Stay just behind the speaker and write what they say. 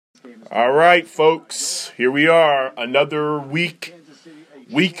All right, folks, here we are, another week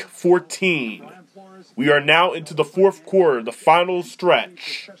 14. We are now into the fourth quarter, the final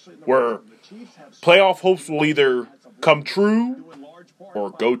stretch, where playoff hopes will either come true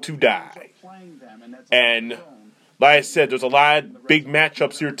or go to die. And like I said, there's a lot of big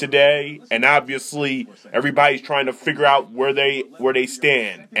matchups here today, and obviously everybody's trying to figure out where they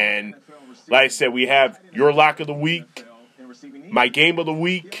stand. And like I said, we have your lock of the week, my game of the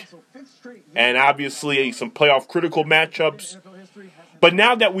week, and obviously some playoff critical matchups. But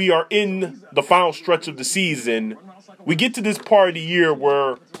now that we are in the final stretch of the season, we get to this part of the year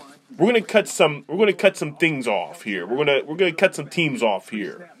where we're gonna cut some things off here. We're gonna cut some teams off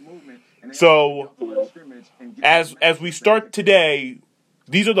here. So as we start today,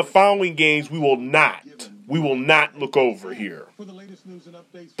 these are the following games we will not look over here.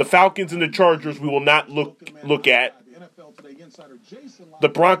 The Falcons and the Chargers we will not look at. The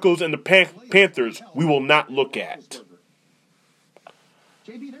Broncos and the Panthers we will not look at.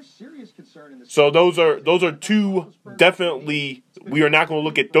 So those are two definitely we are not going to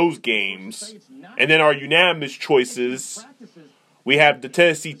look at those games. And then our unanimous choices, we have the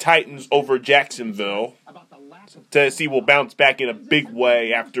Tennessee Titans over Jacksonville. Tennessee will bounce back in a big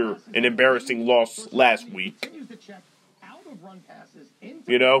way after an embarrassing loss last week.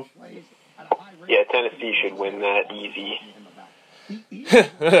 You know? Yeah, Tennessee should win that easy.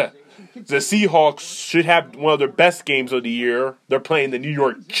 The Seahawks should have one of their best games of the year. They're playing the New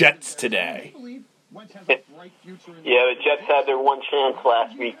York Jets today. Yeah, the Jets had their one chance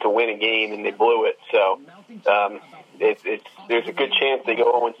last week to win a game, and they blew it. So there's a good chance they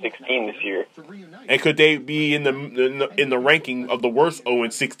go 0-16 this year. And could they be in the ranking of the worst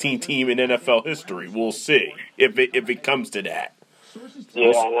 0-16 team in NFL history? We'll see if it comes to that. Yeah,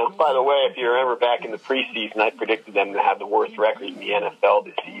 and by the way, if you remember back in the preseason, I predicted them to have the worst record in the NFL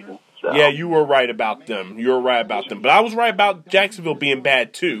this season. So. Yeah, you were right about them. But I was right about Jacksonville being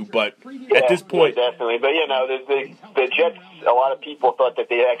bad too. But at this point, yeah, definitely. But the Jets. A lot of people thought that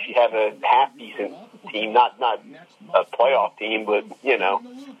they actually have a half decent team, not a playoff team, but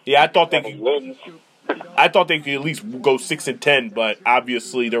Yeah, I thought they could at least go 6-10, but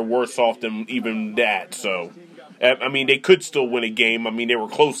obviously they're worse off than even that. So, I mean, they could still win a game. I mean, they were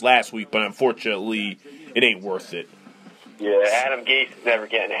close last week, but unfortunately, it ain't worth it. Yeah, Adam Gase is never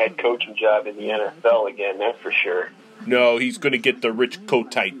getting a head coaching job in the NFL again, that's for sure. No, he's going to get the Rich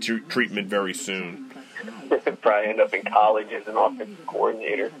Kotite treatment very soon. Probably end up in college as an offensive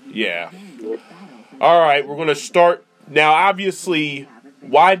coordinator. Yeah. All right, we're going to start now. Obviously,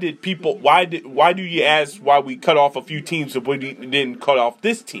 why do you ask why we cut off a few teams if we didn't cut off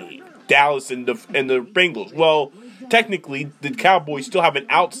this team, Dallas and the Bengals? Well, technically, the Cowboys still have an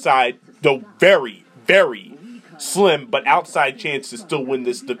outside, though very, very slim, but outside chance to still win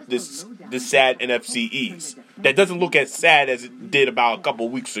this sad NFC East. That doesn't look as sad as it did about a couple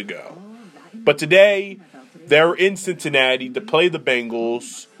weeks ago. But today, they're in Cincinnati to play the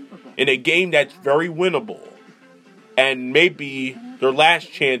Bengals in a game that's very winnable, and maybe their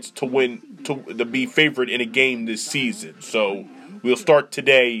last chance to win to be favored in a game this season. So we'll start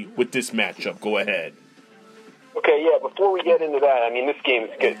today with this matchup. Go ahead. Okay, yeah, before we get into that, I mean, this game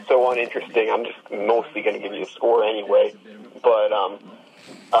is so uninteresting. I'm just mostly going to give you a score anyway. But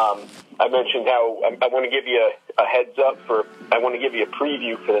I mentioned how I want to give you a heads up I want to give you a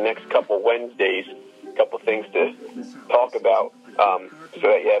preview for the next couple Wednesdays, a couple things to talk about, so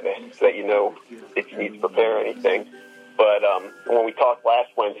that you know if you need to prepare anything. But when we talked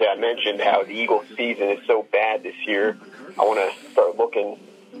last Wednesday, I mentioned how the Eagles' season is so bad this year. I want to start looking.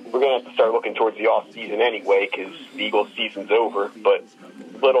 We're going to have to start looking towards the off season anyway, because the Eagles' season's over. But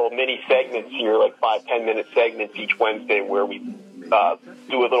little mini segments here, like 5-10 minute segments each Wednesday, where we do a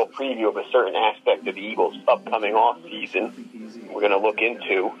little preview of a certain aspect of the Eagles' upcoming off season. We're going to look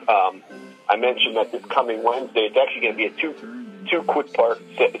into. I mentioned that this coming Wednesday, it's actually going to be a two quick part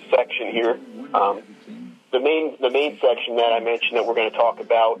section here. The main section that I mentioned that we're going to talk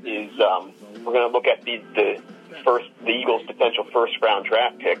about is we're going to look at the Eagles' potential first-round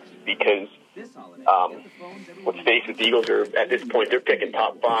draft picks, because let's face it, the Eagles are, at this point, they're picking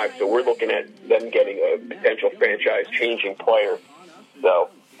top 5, so we're looking at them getting a potential franchise-changing player. So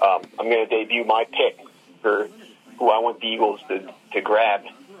I'm going to debut my pick for who I want the Eagles to grab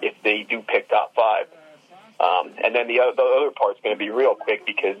if they do pick top 5. And then the other part's going to be real quick,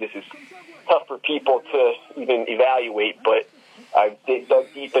 because this is tough for people to even evaluate, but I've dug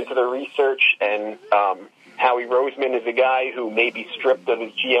deep into the research, and Howie Roseman is a guy who may be stripped of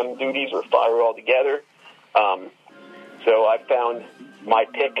his GM duties or fired altogether. So I found my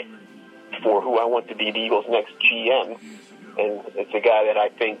pick for who I want to be the Eagles' next GM, and it's a guy that I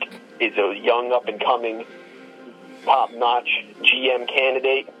think is a young, up-and-coming, top-notch GM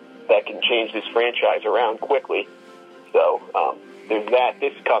candidate that can change this franchise around quickly. So there's that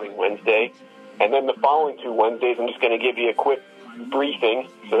this coming Wednesday. And then the following 2 Wednesdays, I'm just going to give you a quick briefing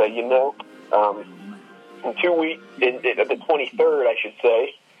so that you know. In 2 weeks, the 23rd, I should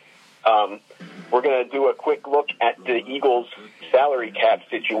say, we're going to do a quick look at the Eagles' salary cap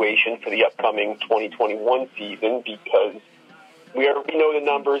situation for the upcoming 2021 season because we already know the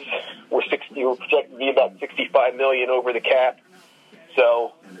numbers. We're projected to be about $65 million over the cap.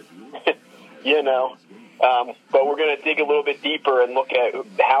 So, but we're going to dig a little bit deeper and look at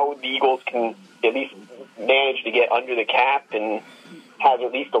how the Eagles can at least manage to get under the cap and have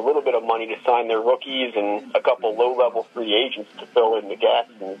at least a little bit of money to sign their rookies and a couple low-level free agents to fill in the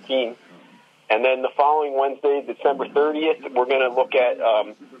gaps in the team. And then the following Wednesday, December 30th, we're going to look at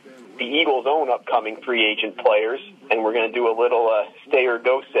the Eagles' own upcoming free agent players, and we're going to do a little stay or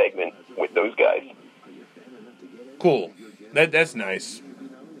go segment with those guys. Cool. That's nice.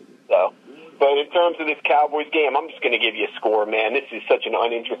 So, but in terms of this Cowboys game, I'm just going to give you a score, man. This is such an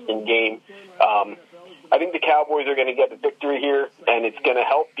uninteresting game. I think the Cowboys are going to get the victory here, and it's going to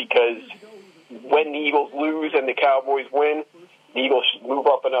help because when the Eagles lose and the Cowboys win, the Eagles should move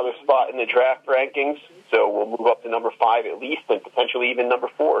up another spot in the draft rankings. So we'll move up to number 5 at least, and potentially even number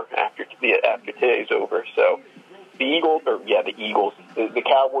 4 after today's over. So the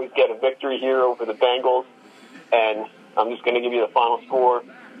Cowboys get a victory here over the Bengals, and I'm just going to give you the final score.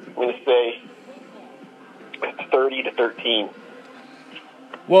 I'm going to say 30-13.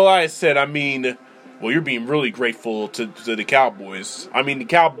 Well, like I said, you're being really grateful to the Cowboys. The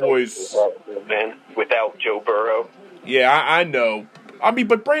Cowboys... Man, without Joe Burrow. Yeah, I know.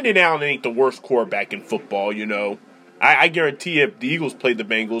 But Brandon Allen ain't the worst quarterback in football, I guarantee if the Eagles played the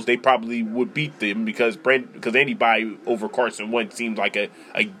Bengals, they probably would beat them because anybody over Carson Wentz seems like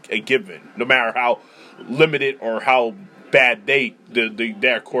a given, no matter how limited or how bad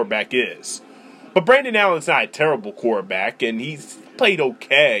their quarterback is. But Brandon Allen's not a terrible quarterback, and he's played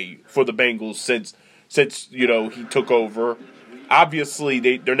okay for the Bengals since he took over.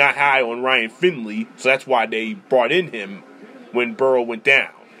 Obviously, they're not high on Ryan Finley, so that's why they brought in him when Burrow went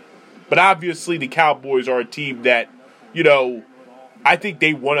down. But obviously, the Cowboys are a team that, I think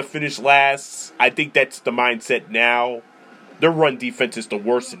they want to finish last. I think that's the mindset now. Their run defense is the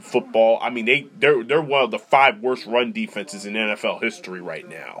worst in football. They're one of the 5 worst run defenses in NFL history right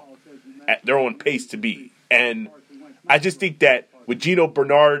now. They're on pace to be. And I just think that with Geno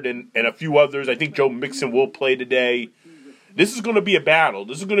Bernard and a few others, I think Joe Mixon will play today. This is going to be a battle.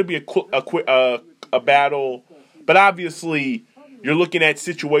 This is going to be a battle. But obviously, you're looking at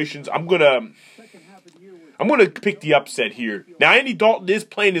situations. I'm gonna pick the upset here. Now, Andy Dalton is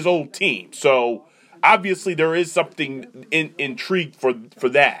playing his old team, so obviously there is something intrigue for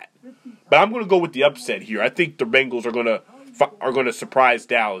that. But I'm going to go with the upset here. I think the Bengals are going to surprise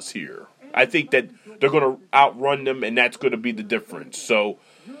Dallas here. I think that they're going to outrun them, and that's going to be the difference. So,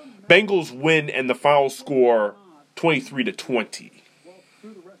 Bengals win, and the final score 23-20.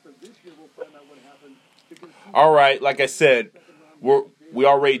 All right, like I said, we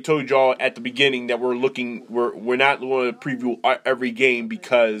already told y'all at the beginning that we're not going to preview every game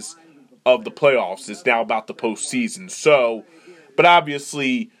because of the playoffs. It's now about the postseason. So, but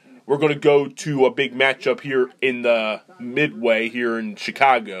obviously, we're going to go to a big matchup here in the Midway here in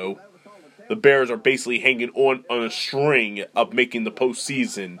Chicago. The Bears are basically hanging on a string of making the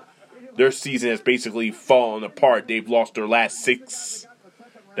postseason. Their season has basically fallen apart. They've lost their last 6.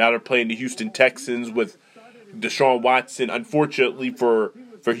 Now they're playing the Houston Texans with Deshaun Watson. Unfortunately for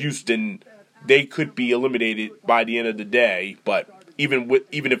Houston, they could be eliminated by the end of the day. But even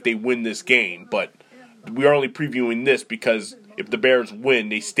if they win this game, but we are only previewing this because if the Bears win,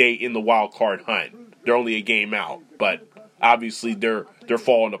 they stay in the wild card hunt. They're only a game out, but obviously they're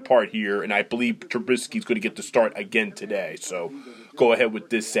falling apart here, and I believe Trubisky's going to get the start again today. So go ahead with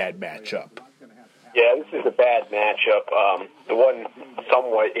this sad matchup. Yeah, this is a bad matchup. The one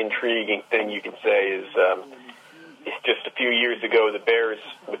somewhat intriguing thing you can say is just a few years ago, the Bears,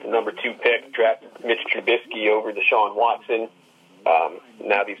 with the number 2 pick, drafted Mitch Trubisky over Deshaun Watson.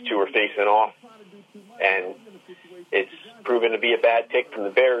 Now these two are facing off, and it's proven to be a bad pick from the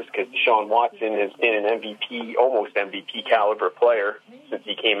Bears because Deshaun Watson has been an MVP, almost MVP caliber player since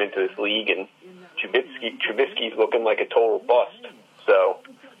he came into this league, and Trubisky's looking like a total bust. So,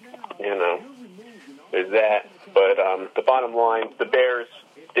 there's that. But the bottom line, the Bears,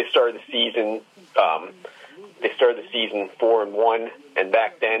 they started the season 4-1, and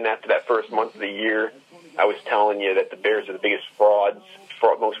back then, after that first month of the year, I was telling you that the Bears are the biggest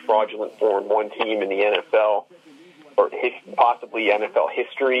most fraudulent 4-1 team in the NFL, or possibly NFL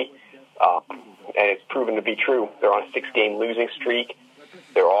history. And it's proven to be true. They're on a 6-game losing streak.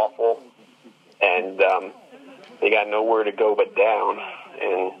 They're awful. And they got nowhere to go but down.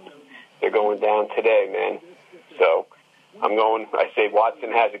 And they're going down today, man. So I say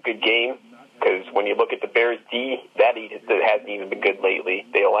Watson has a good game, because when you look at the Bears' D, that hasn't even been good lately.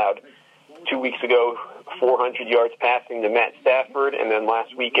 They allowed 2 weeks ago 400 yards passing to Matt Stafford, and then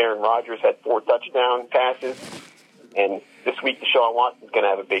last week Aaron Rodgers had 4 touchdown passes. And this week Deshaun Watson's going to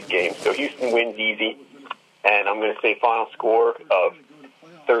have a big game. So Houston wins easy, and I'm going to say final score of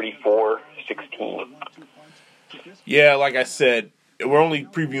 34-16. Yeah, like I said, we're only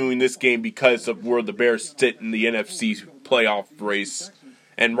previewing this game because of where the Bears sit in the NFC playoff race.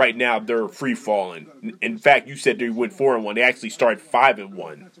 And right now, they're free-falling. In fact, you said they went 4-1. They actually started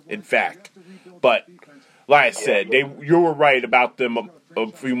 5-1, in fact. But, like I said, you were right about them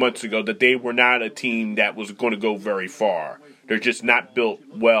a few months ago, that they were not a team that was going to go very far. They're just not built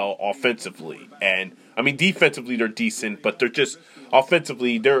well offensively. And, I mean, defensively, they're decent, but they're just,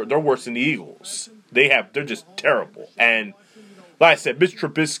 offensively, they're worse than the Eagles. They're just terrible. And, like I said, Mitch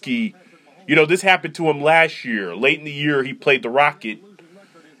Trubisky, this happened to him last year. Late in the year, he played the Rocket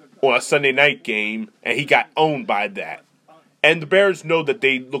on a Sunday night game, and he got owned by that. And the Bears know that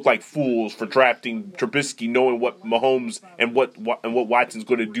they look like fools for drafting Trubisky, knowing what Mahomes and what Watson's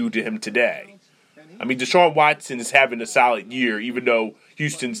going to do to him today. I mean, Deshaun Watson is having a solid year, even though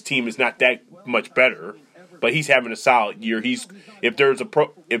Houston's team is not that much better. But he's having a solid year. If there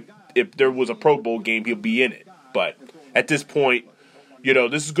was a Pro Bowl game, he'll be in it. But at this point,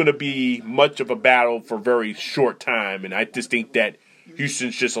 this is going to be much of a battle for a very short time, and I just think that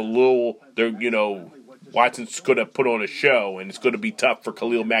Houston's just Watson's going to put on a show, and it's going to be tough for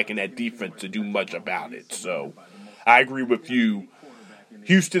Khalil Mack and that defense to do much about it. So I agree with you.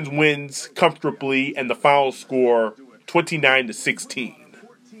 Houston wins comfortably, and the final score 29-16.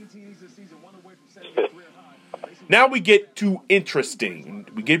 Now we get to interesting.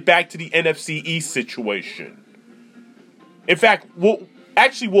 We get back to the NFC East situation. In fact, we'll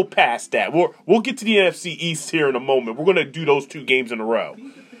pass that. We'll get to the NFC East here in a moment. We're going to do those 2 games in a row.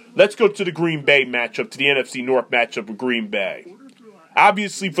 Let's go to the Green Bay matchup, to the NFC North matchup with Green Bay.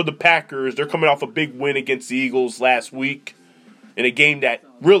 Obviously, for the Packers, they're coming off a big win against the Eagles last week in a game that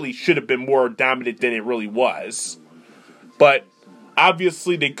really should have been more dominant than it really was. But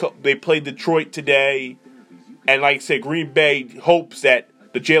obviously, they played Detroit today, and like I said, Green Bay hopes that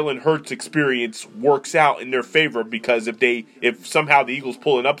the Jalen Hurts experience works out in their favor, because if somehow the Eagles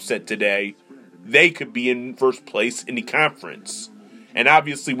pull an upset today, they could be in first place in the conference. And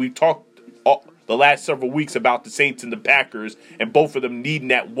obviously, we've talked the last several weeks about the Saints and the Packers, and both of them needing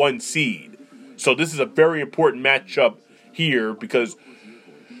that 1 seed. So this is a very important matchup here, because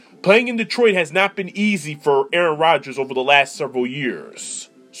playing in Detroit has not been easy for Aaron Rodgers over the last several years.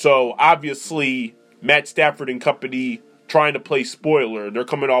 So obviously, Matt Stafford and company trying to play spoiler. They're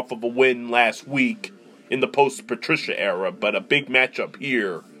coming off of a win last week in the post-Patricia era, but a big matchup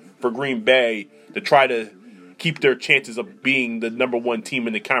here for Green Bay to try to keep their chances of being the number 1 team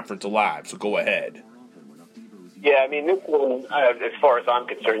in the conference alive. So go ahead. Yeah, I mean, this one, as far as I'm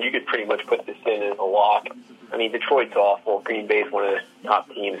concerned, you could pretty much put this in as a lock. I mean, Detroit's awful. Green Bay's one of the top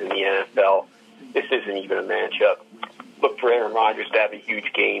teams in the NFL. This isn't even a matchup. Look for Aaron Rodgers to have a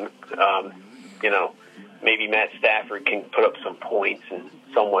huge game. Maybe Matt Stafford can put up some points and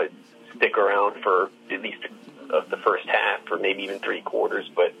somewhat stick around for at least the first half, or maybe even 3 quarters.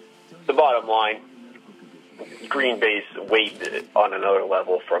 But the bottom line, Green Bay's way on another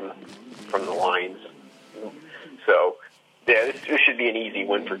level from the Lions. So, yeah, this should be an easy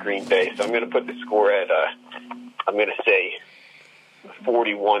win for Green Bay. So I'm going to put the score at, I'm going to say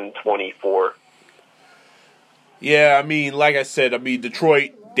 41-24. Yeah, I mean, like I said,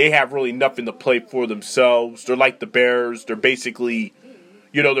 Detroit, they have really nothing to play for themselves. They're like the Bears. They're basically,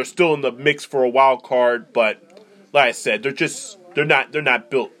 they're still in the mix for a wild card, but like I said, they're not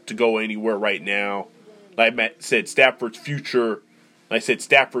built to go anywhere right now. Like Matt said, Stafford's future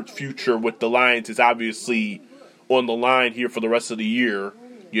with the Lions is obviously on the line here for the rest of the year,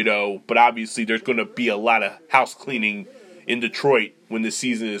 but obviously there's going to be a lot of house cleaning in Detroit when the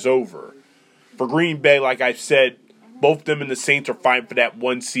season is over. For Green Bay, like I said, both them and the Saints are fighting for that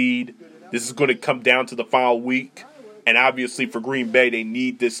 1 seed. This is going to come down to the final week. And obviously for Green Bay, they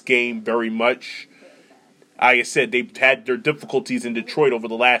need this game very much. Like I said, they've had their difficulties in Detroit over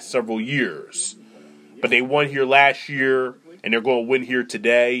the last several years. But they won here last year, and they're going to win here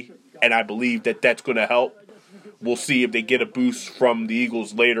today. And I believe that that's going to help. We'll see if they get a boost from the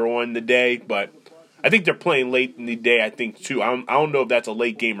Eagles later on in the day. But I think they're playing late in the day, I think, too. I don't know if that's a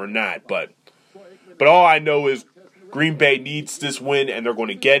late game or not. But all I know is Green Bay needs this win, and they're going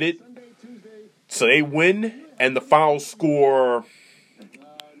to get it. So they win, and the final score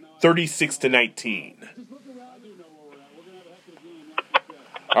 36-19.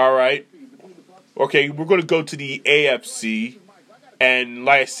 All right. Okay, we're going to go to the AFC, and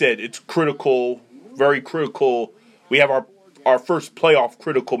like I said, it's critical, very critical. We have our first playoff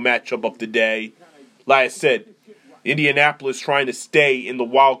critical matchup of the day. Like I said, Indianapolis trying to stay in the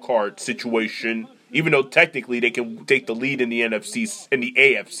wild card situation, even though technically they can take the lead in the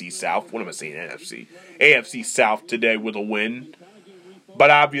AFC South. What am I saying? AFC South today with a win, but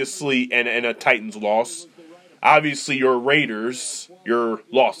obviously, and a Titans loss. Obviously, your your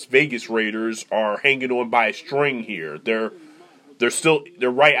Las Vegas Raiders, are hanging on by a string here. They're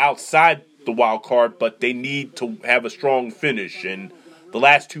right outside the wild card, but they need to have a strong finish, and the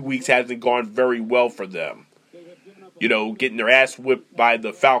last 2 weeks hasn't gone very well for them. Getting their ass whipped by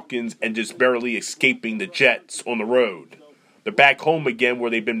the Falcons and just barely escaping the Jets on the road. They're back home again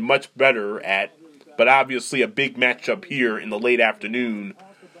where they've been much better at, but obviously a big matchup here in the late afternoon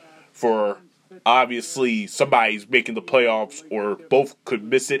for obviously somebody's making the playoffs, or both could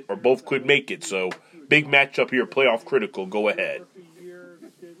miss it or both could make it. So big matchup here, playoff critical. Go ahead.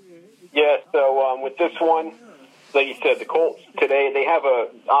 Yeah, so with this one, like you said, the Colts today, they have an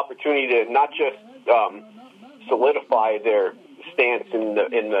opportunity to not just solidify their stance in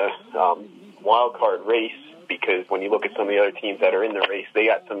the wild card race, because when you look at some of the other teams that are in the race, they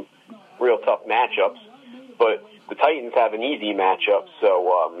got some real tough matchups. But the Titans have an easy matchup,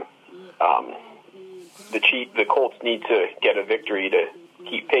 so the Colts need to get a victory to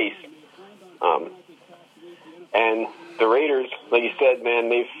keep pace. And the Raiders, like you said, man,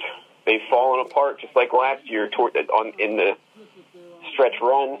 they've fallen apart just like last year in the stretch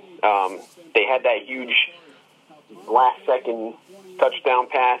run. They had that huge last-second touchdown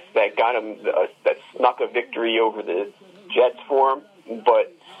pass that got them, that snuck a victory over the Jets for them.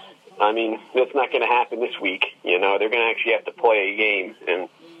 But, I mean, that's not going to happen this week. They're going to actually have to play a game, and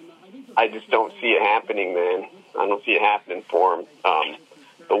I just don't see it happening, man. I don't see it happening for them.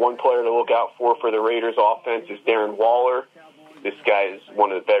 The one player to look out for the Raiders offense is Darren Waller. This guy is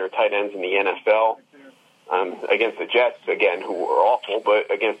one of the better tight ends in the NFL. Against the Jets, again, who were awful, but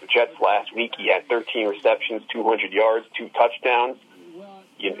against the Jets last week, he had 13 receptions, 200 yards, 2 touchdowns.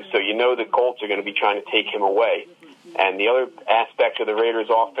 So the Colts are going to be trying to take him away. And the other aspect of the Raiders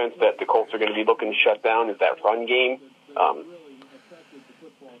offense that the Colts are going to be looking to shut down is that run game.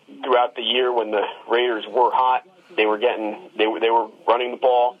 Throughout the year when the Raiders were hot, they were running the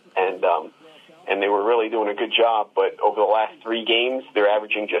ball, and they were really doing a good job. But over the last 3 games, they're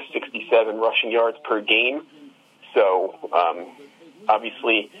averaging just 67 rushing yards per game. So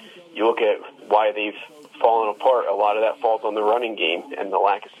obviously, you look at why they've fallen apart. A lot of that falls on the running game and the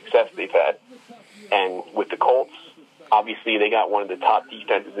lack of success they've had. And with the Colts, obviously they got one of the top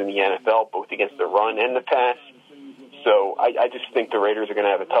defenses in the NFL, both against the run and the pass. So I just think the Raiders are going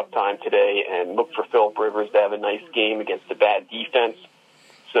to have a tough time today, and look for Phillip Rivers to have a nice game against a bad defense.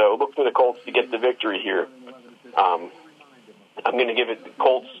 So look for the Colts to get the victory here. I'm going to give it the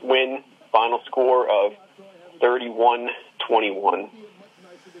Colts win, final score of 31-21.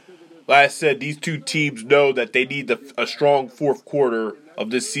 Like I said, these two teams know that they need a strong fourth quarter of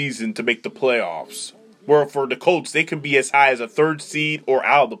this season to make the playoffs. Where for the Colts, they can be as high as a 3rd seed or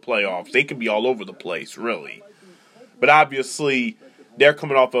out of the playoffs. They can be all over the place, really. But obviously, they're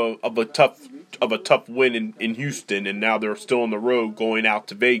coming off of a tough win in Houston, and now they're still on the road going out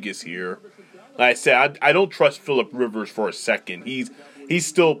to Vegas here. Like I said, I don't trust Phillip Rivers for a second. He's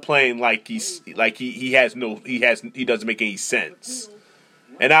still playing like he doesn't make any sense.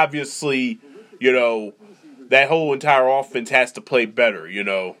 And obviously, that whole entire offense has to play better.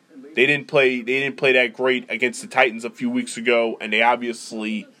 They didn't play that great against the Titans a few weeks ago, and they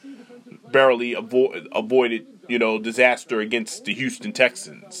obviously barely avoided disaster against the Houston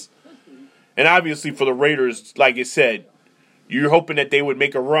Texans. And obviously for the Raiders, like I said, you're hoping that they would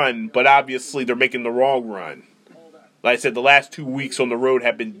make a run, but obviously they're making the wrong run. Like I said, the last 2 weeks on the road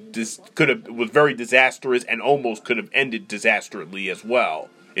was very disastrous and almost could have ended disastrously as well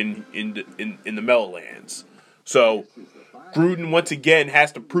in the Meadowlands. So Gruden once again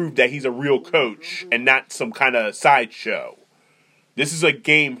has to prove that he's a real coach and not some kind of sideshow. This is a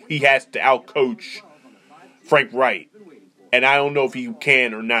game he has to outcoach Frank Wright, and I don't know if he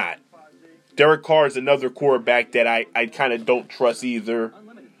can or not. Derek Carr is another quarterback that I kind of don't trust either,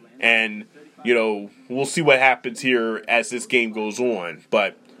 and we'll see what happens here as this game goes on.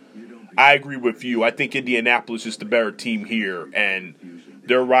 But I agree with you. I think Indianapolis is the better team here, and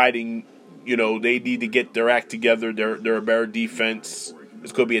they're riding. They need to get their act together. They're a better defense.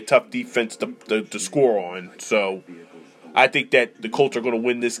 It's going to be a tough defense to score on. So I think that the Colts are going to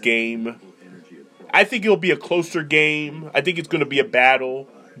win this game I think it'll be a closer game. I think it's going to be a battle.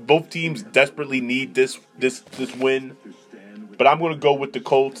 Both teams desperately need this win. But I'm going to go with the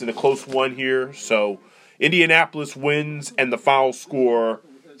Colts in a close one here. So Indianapolis wins, and the final score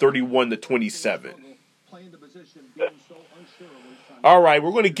 31-27. All right,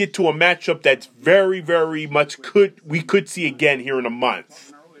 we're going to get to a matchup that's very, very much we could see again here in a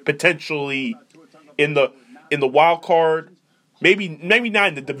month, potentially in the wild card, maybe not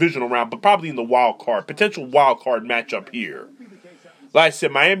in the divisional round, but probably in the wild card, potential wild card matchup here. Like I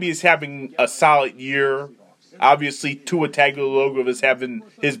said, Miami is having a solid year. Obviously, Tua Tagovailoa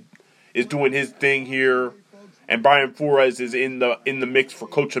is doing his thing here, and Brian Flores is in the mix for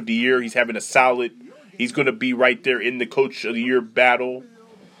Coach of the Year. He's having a solid. He's going to be right there in the Coach of the Year battle.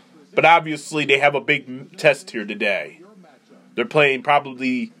 But obviously, they have a big test here today. They're playing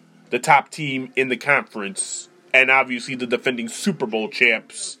probably the top team in the conference, and obviously the defending Super Bowl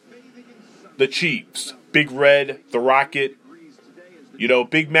champs, the Chiefs. Big Red, the Rocket.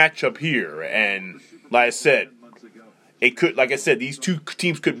 Big matchup here. And like I said, these two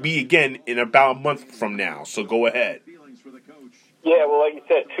teams could be again in about a month from now. So go ahead. Yeah, well, like you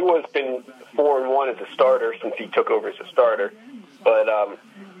said, Tua's been 4-1 as a starter since he took over as a starter. But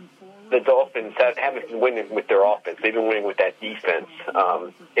the Dolphins haven't been winning with their offense. They've been winning with that defense.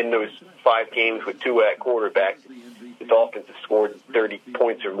 In those 5 games with Tua at quarterback, the Dolphins have scored 30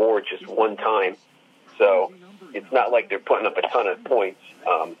 points or more just one time. So it's not like they're putting up a ton of points.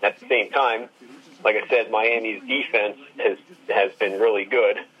 At the same time, like I said, Miami's defense has been really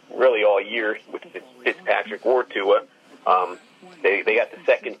good, really all year with Fitzpatrick or Tua. They got the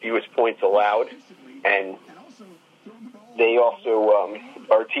second fewest points allowed, and they also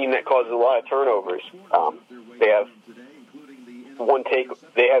are a team that causes a lot of turnovers. They have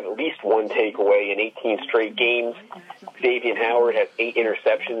at least one takeaway in 18 straight games. Xavier Howard has 8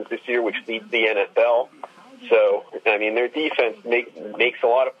 interceptions this year, which leads the NFL. So, I mean, their defense makes a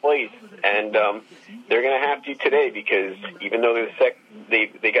lot of plays, and they're going to have to today because even though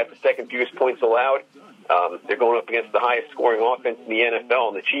they got the second fewest points allowed, they're going up against the highest scoring offense in the NFL,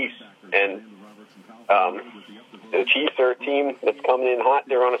 and the Chiefs. And the Chiefs are a team that's coming in hot.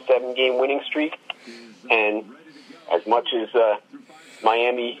 They're on a 7-game winning streak, and as much as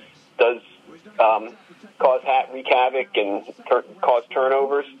Miami does wreak havoc and cause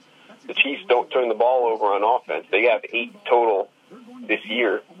turnovers, the Chiefs don't turn the ball over on offense. They have 8 total this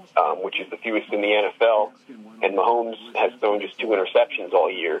year, which is the fewest in the NFL, and Mahomes has thrown just 2 interceptions all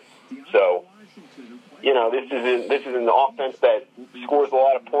year. So, this is an offense that scores a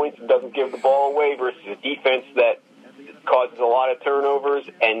lot of points and doesn't give the ball away versus a defense that causes a lot of turnovers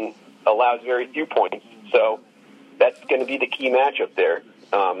and allows very few points. So that's going to be the key matchup there.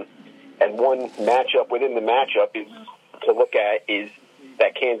 And one matchup within the matchup to look at is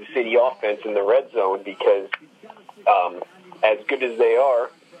that Kansas City offense in the red zone because as good as they are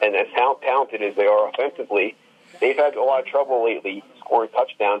and as talented as they are offensively, they've had a lot of trouble lately scoring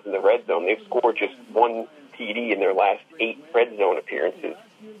touchdowns in the red zone. They've scored just 1 TD in their last 8 red zone appearances.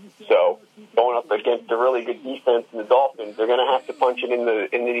 So going up against a really good defense in the Dolphins, they're going to have to punch it into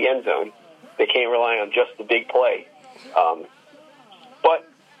the end zone. They can't rely on just the big play. But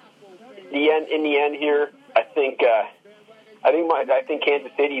in the end here, I think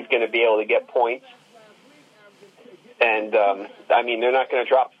Kansas City is going to be able to get points. And, they're not going to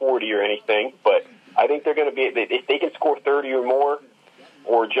drop 40 or anything, but I think they're going to be, if they can score 30 or more,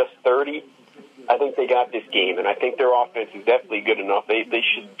 or just 30, I think they got this game. And I think their offense is definitely good enough. They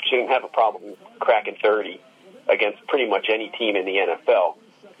shouldn't have a problem cracking 30 against pretty much any team in the NFL.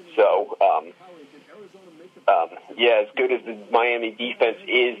 So, as good as the Miami defense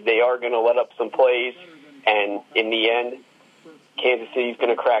is, they are going to let up some plays. And in the end, Kansas City's going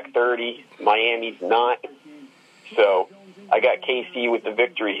to crack 30. Miami's not. So I got KC with the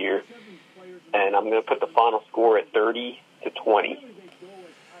victory here. And I'm going to put the final score at 30-20.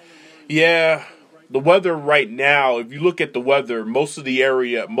 Yeah, the weather right now, if you look at the weather, most of the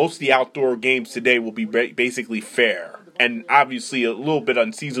outdoor games today will be basically fair. And obviously a little bit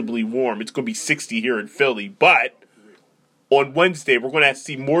unseasonably warm. It's going to be 60 here in Philly. But on Wednesday, we're going to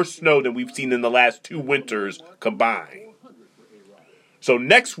see more snow than we've seen in the last 2 winters combined. So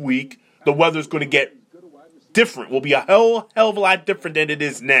next week, the weather's going to get different. Will be a hell of a lot different than it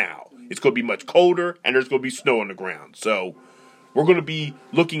is now. It's going to be much colder, and there's going to be snow on the ground. So we're going to be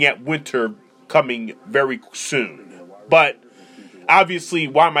looking at winter coming very soon. But obviously,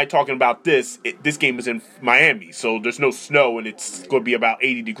 why am I talking about this? This game is in Miami, so there's no snow, and it's going to be about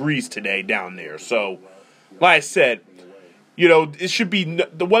 80 degrees today down there. So, like I said,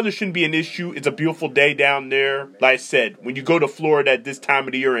 the weather shouldn't be an issue. It's a beautiful day down there. Like I said, when you go to Florida at this time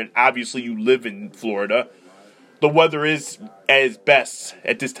of the year, and obviously you live in Florida, the weather is as best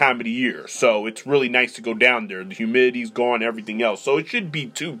at this time of the year. So it's really nice to go down there. The humidity's gone, everything else. So it shouldn't be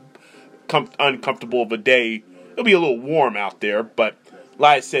too uncomfortable of a day. It'll be a little warm out there, but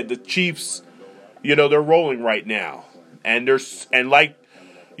like I said, the Chiefs, they're rolling right now, and the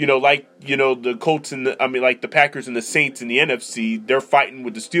Colts like the Packers and the Saints in the NFC, they're fighting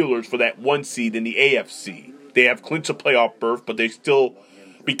with the Steelers for that 1 seed in the AFC. They have clinched a playoff berth, but they still,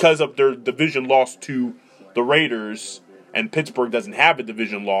 because of their division loss to the Raiders, and Pittsburgh doesn't have a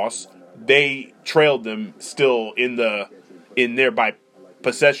division loss, they trailed them still in there by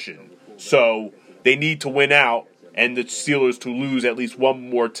possession. So they need to win out, and the Steelers to lose at least one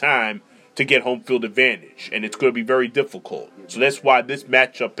more time to get home field advantage, and it's going to be very difficult. So that's why this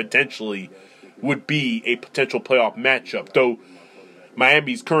matchup potentially would be a potential playoff matchup, though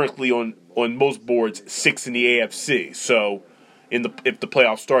Miami's currently on most boards 6th in the AFC. So if the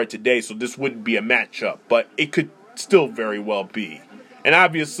playoffs started today, so this wouldn't be a matchup, but it could still very well be. And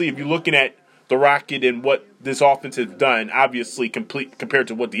obviously, if you're looking at the Rocket and what this offense has done, obviously compared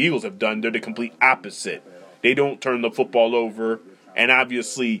to what the Eagles have done, they're the complete opposite. They don't turn the football over, and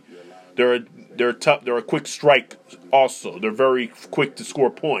obviously they're tough. They're a quick strike. Also, they're very quick to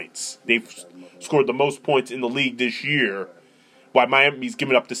score points. They've scored the most points in the league this year, while Miami's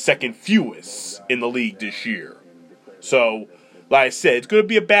given up the second fewest in the league this year. So, like I said, it's going to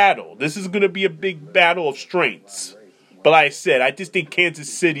be a battle. This is going to be a big battle of strengths. But like I said, I just think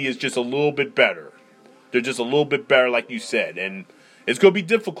Kansas City is just a little bit better. They're just a little bit better, like you said. And it's going to be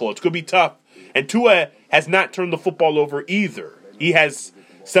difficult. It's going to be tough. And Tua has not turned the football over either. He has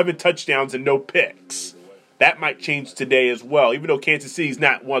 7 touchdowns and no picks. That might change today as well. Even though Kansas City is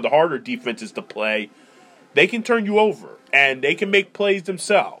not one of the harder defenses to play, they can turn you over. And they can make plays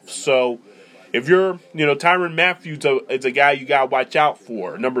themselves. So if you're, Tyrann Mathieu is a guy you got to watch out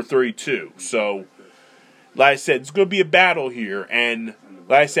for, number 32. So, like I said, it's going to be a battle here. And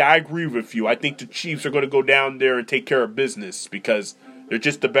like I said, I agree with you. I think the Chiefs are going to go down there and take care of business because they're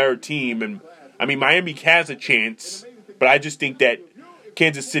just a better team. And, Miami has a chance, but I just think that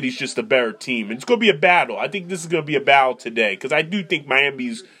Kansas City's just a better team. And it's going to be a battle. I think this is going to be a battle today because I do think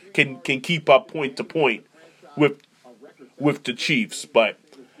Miami's can keep up point to point with the Chiefs. But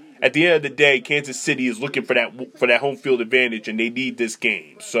at the end of the day, Kansas City is looking for that home field advantage, and they need this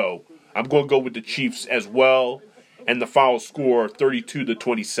game. So I'm going to go with the Chiefs as well, and the final score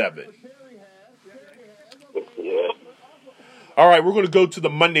 32-27. Yeah. All right, we're going to go to the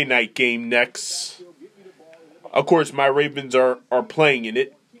Monday night game next. Of course, my Ravens are playing in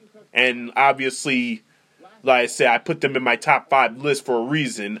it, and obviously, like I said, I put them in my top 5 list for a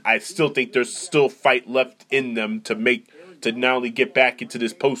reason. I still think there's still fight left in them to not only get back into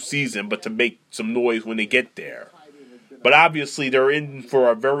this postseason, but to make some noise when they get there. But obviously, they're in for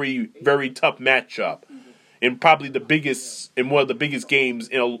a very, very tough matchup, and probably one of the biggest games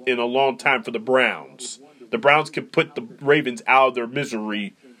in a long time for the Browns. The Browns can put the Ravens out of their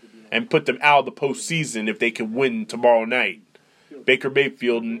misery and put them out of the postseason if they can win tomorrow night. Baker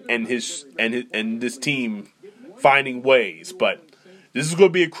Mayfield and this team finding ways, but this is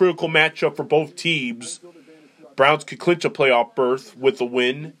going to be a critical matchup for both teams. Browns could clinch a playoff berth with a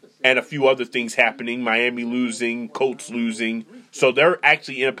win and a few other things happening. Miami losing, Colts losing, so they're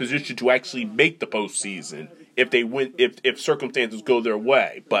actually in a position to actually make the postseason if they win, if circumstances go their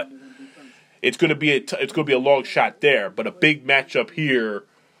way. But it's going to be a long shot there. But a big matchup here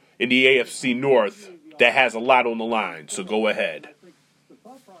in the AFC North that has a lot on the line. So go ahead.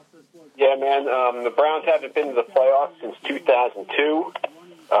 Yeah, man. The Browns haven't been to the playoffs since 2002,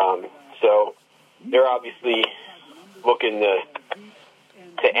 so they're obviously looking to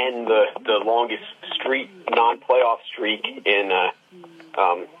end the longest non-playoff streak in the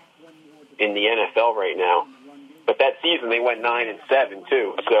NFL right now. But that season they went 9-7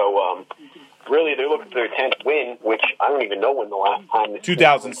 too. So really, they're looking for their 10th win, which I don't even know when the last time.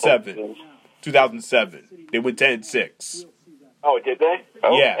 2007. 2007. They went 10-6. Oh, did they?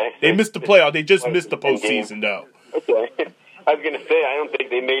 Oh, yeah, okay. they missed the playoff. They just missed the postseason, though. Okay, I was gonna say I don't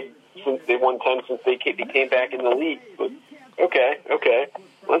think they won 10 since they came back in the league. But okay,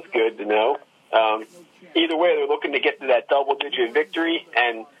 that's good to know. Either way, they're looking to get to that double-digit victory,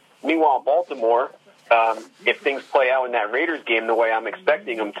 and meanwhile, Baltimore, if things play out in that Raiders game the way I'm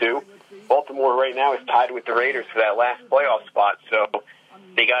expecting them to, Baltimore right now is tied with the Raiders for that last playoff spot, so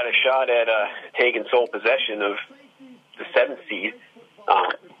they got a shot at taking sole possession of the 7th seed.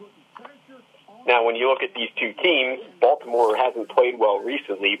 Now, when you look at these two teams, Baltimore hasn't played well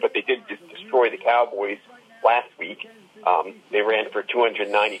recently, but they did just destroy the Cowboys last week. They ran for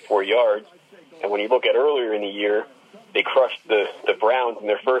 294 yards. And when you look at earlier in the year, they crushed the Browns in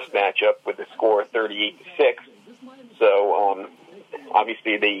their first matchup with a score of 38-6. So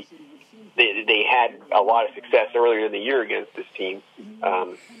obviously they had a lot of success earlier in the year against this team.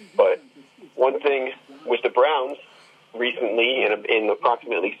 But one thing with the Browns recently, in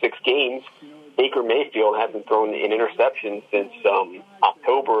approximately 6 games, Baker Mayfield hasn't thrown an interception since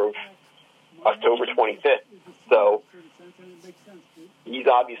October 25th. So he's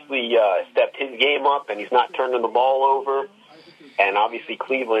obviously stepped his game up, and he's not turning the ball over. And obviously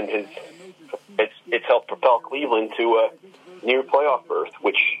Cleveland it's helped propel Cleveland to a near playoff berth,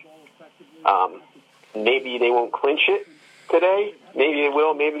 which maybe they won't clinch it today. Maybe they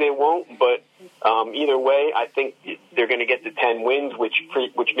will, maybe they won't. But either way, I think they're going to get to 10 wins, which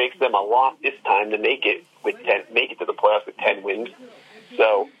makes them a lot this time to make it to the playoffs with 10 wins.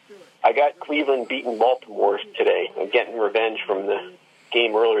 So I got Cleveland beating Baltimore today. I'm getting revenge from the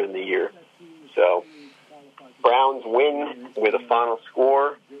game earlier in the year. So Browns win with a final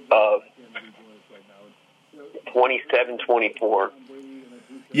score of 27-24.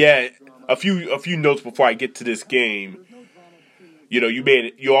 Yeah, a few notes before I get to this game.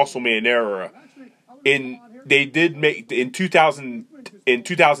 You also made an error. In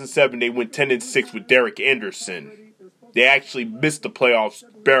 2007 they went 10-6 with Derek Anderson. They actually missed the playoffs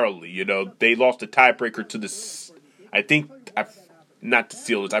barely. They lost the tiebreaker to not the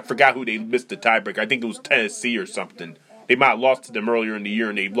Steelers. I forgot who they missed the tiebreaker. I think it was Tennessee or something. They might have lost to them earlier in the year,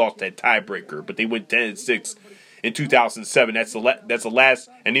 and they lost that tiebreaker. But they went 10-6 in 2007. That's the last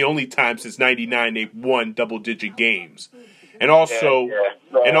and the only time since '99 they've won double-digit games. And also,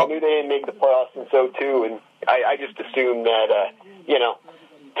 Right. I knew they didn't make the playoffs and so too, and I just assumed that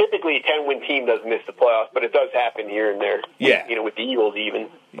typically a 10-win team doesn't miss the playoffs, but it does happen here and there. Yeah, with the Eagles even.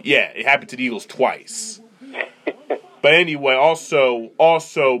 Yeah, it happened to the Eagles twice. But anyway, also,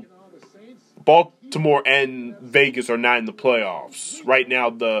 Baltimore and Vegas are not in the playoffs. Right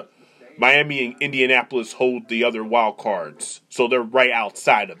now, the Miami and Indianapolis hold the other wild cards, so they're right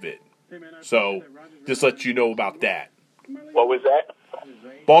outside of it. So, just let you know about that. What was that?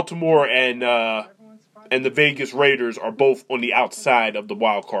 Baltimore and the Vegas Raiders are both on the outside of the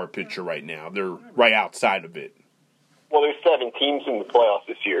wild card picture right now. They're right outside of it. Well, there's 7 teams in the playoffs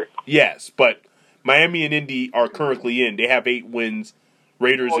this year. Yes, but Miami and Indy are currently in. They have 8 wins.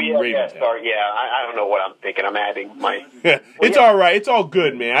 Raiders and Ravens. Sorry, I don't know what I'm thinking. I'm adding my. It's all right. It's all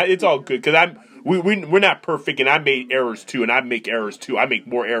good, man. It's all good because we're not perfect, and I made errors too, and I make errors too. I make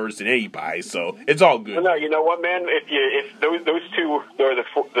more errors than anybody, so it's all good. Well, no, you know what, man? If those two are the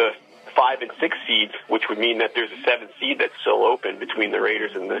 5 and 6 seeds, which would mean that there's a 7th seed that's still open between the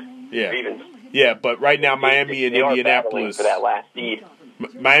Raiders and the Ravens. Yeah, but right now Miami and Indianapolis for that last seed.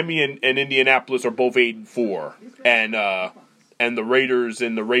 Miami and Indianapolis are both 8-4, and the Raiders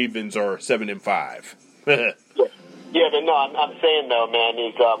and the Ravens are 7-5. Yeah, but no, I'm saying though, man,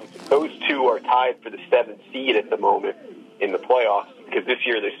 is those two are tied for the 7th seed at the moment in the playoffs because this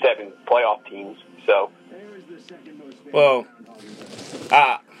year there's 7 playoff teams. So, well,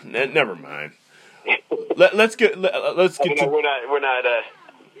 never mind. Let's get to. We're not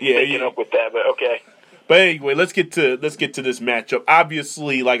making up with that, but okay. But anyway, let's get to this matchup.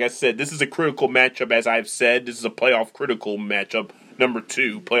 Obviously, like I said, this is a critical matchup. As I've said, this is a playoff critical matchup. Number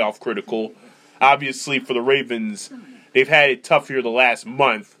 2, playoff critical. Obviously, for the Ravens, they've had it tough here the last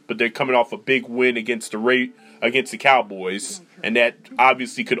month, but they're coming off a big win against the Cowboys, and that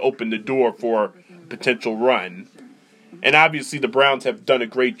obviously could open the door for a potential run. And obviously, the Browns have done a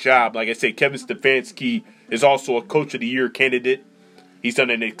great job. Like I said, Kevin Stefanski is also a Coach of the Year candidate. He's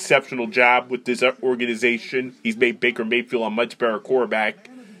done an exceptional job with this organization. He's made Baker Mayfield a much better quarterback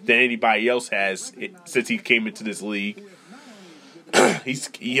than anybody else has since he came into this league.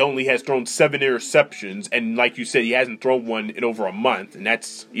 He only has thrown 7 interceptions, and like you said, he hasn't thrown one in over a month, and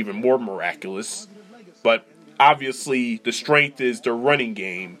that's even more miraculous. But obviously, the strength is their running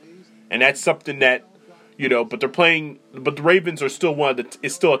game, and that's something that but the Ravens are still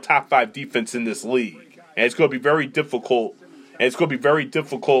it's still a top 5 defense in this league, and it's going to be very difficult. And it's going to be very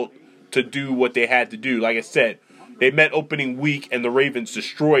difficult to do what they had to do. Like I said, they met opening week, and the Ravens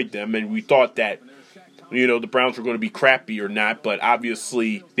destroyed them, and we thought that the Browns were going to be crappy or not, but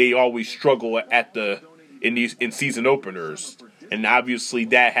obviously they always struggle in season openers, and obviously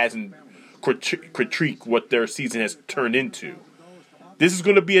that hasn't critiqued what their season has turned into. This is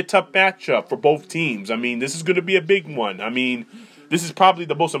going to be a tough matchup for both teams. I mean, this is going to be a big one. I mean, this is probably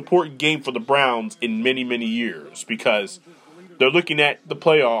the most important game for the Browns in many, many years because they're looking at the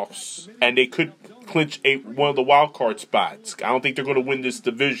playoffs, and they could clinch one of the wild card spots. I don't think they're going to win this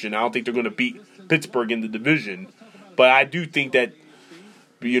division. I don't think they're going to beat Pittsburgh in the division. But I do think that,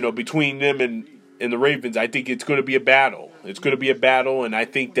 between them and the Ravens, I think it's going to be a battle. It's going to be a battle, and I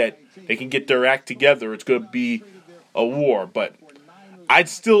think that they can get their act together. It's going to be a war. But I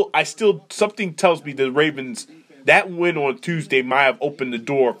still, something tells me the Ravens, that win on Tuesday might have opened the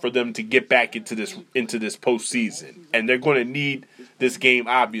door for them to get back into this postseason. And they're going to need this game,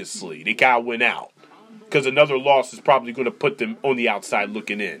 obviously. They got to win out. Because another loss is probably going to put them on the outside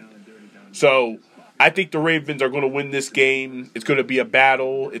looking in. So I think the Ravens are going to win this game. It's going to be a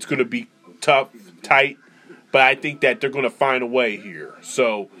battle. It's going to be tough, tight. But I think that they're going to find a way here.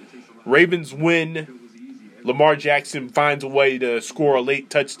 So Ravens win. Lamar Jackson finds a way to score a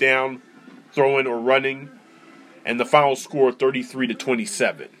late touchdown, throwing or running. And the final score,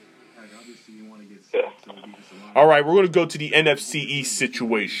 33-27. All right, we're going to go to the NFC East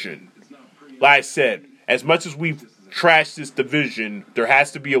situation. Like I said, as much as we've trashed this division, there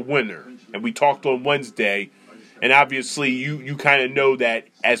has to be a winner. And we talked on Wednesday, and obviously you kind of know that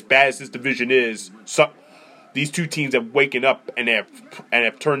as bad as this division is, these two teams have waken up and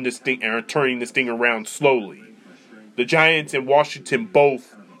have turned this thing and are turning this thing around slowly. The Giants and Washington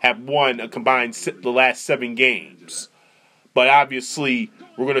both have won a combined the last 7 games. But obviously,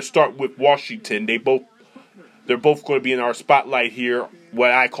 we're going to start with Washington. They're both going to be in our spotlight here,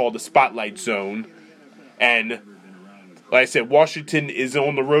 what I call the spotlight zone. And like I said, Washington is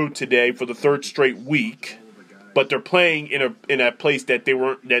on the road today for the 3rd straight week, but they're playing in a place that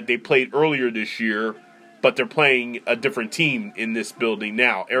they played earlier this year, but they're playing a different team in this building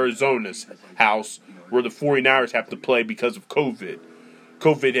now, Arizona's house, where the 49ers have to play because of COVID.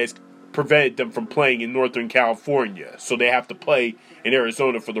 COVID has prevented them from playing in Northern California, so they have to play in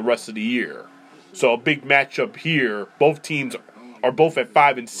Arizona for the rest of the year. So a big matchup here. Both teams are both at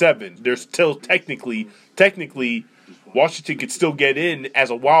 5-7. There's still technically, Washington could still get in as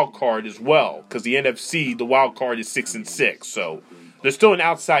a wild card as well, because the NFC, the wild card is 6-6. So there's still an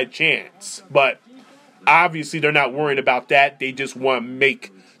outside chance, but obviously they're not worrying about that. They just want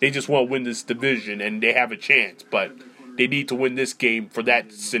to win this division, and they have a chance, but they need to win this game for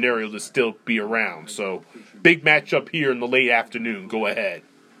that scenario to still be around. So, big matchup here in the late afternoon. Go ahead.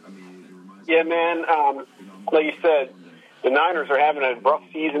 Yeah, man. Like you said, the Niners are having a rough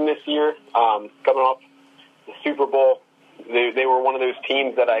season this year. Coming off the Super Bowl, they were one of those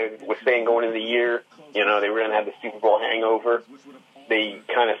teams that I was saying going into the year, they were going to have the Super Bowl hangover. They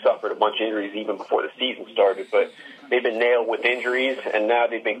kind of suffered a bunch of injuries even before the season started, but they've been nailed with injuries, and now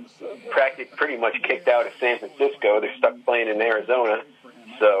they've been pretty much kicked out of San Francisco. They're stuck playing in Arizona.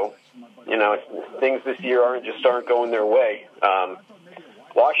 So, things this year aren't going their way.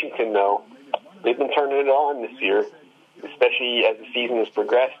 Washington, though, they've been turning it on this year, especially as the season has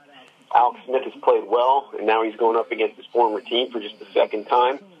progressed. Alex Smith has played well, and now he's going up against his former team for just the second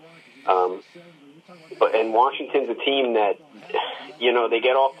time. And Washington's a team that, they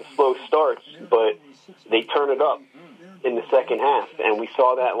get off to slow starts, but they turn it up in the second half. And we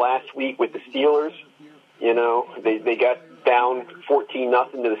saw that last week with the Steelers. They got down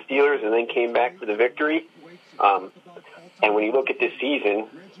 14-0 to the Steelers and then came back for the victory. And when you look at this season,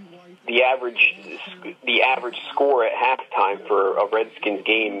 the average score at halftime for a Redskins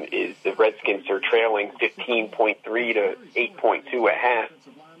game is the Redskins are trailing 15.3 to 8.2 at half.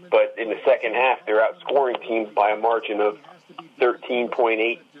 But in the second half, they're outscoring teams by a margin of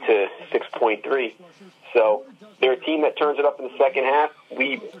 13.8 to 6.3. So they're a team that turns it up in the second half.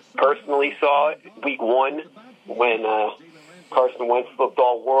 We personally saw it week 1 when Carson Wentz looked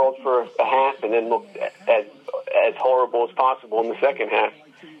all world for a half and then looked as horrible as possible in the second half.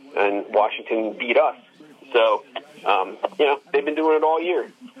 And Washington beat us. So, they've been doing it all year.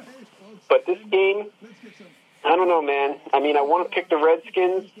 But this game, I don't know, man. I mean, I want to pick the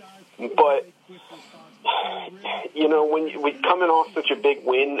Redskins, but, when we coming off such a big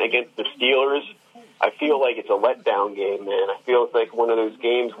win against the Steelers, I feel like it's a letdown game, man. I feel it's like one of those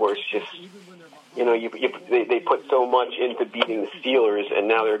games where it's just, they put so much into beating the Steelers, and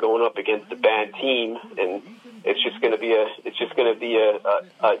now they're going up against a bad team, and it's just going to be a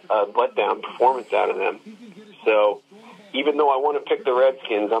letdown performance out of them. So, even though I want to pick the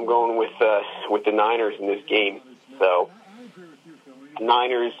Redskins, I'm going with the Niners in this game. So,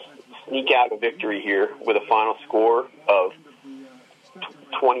 Niners sneak out a victory here with a final score of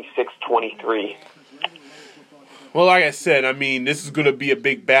 26-23. Well, like I said, this is going to be a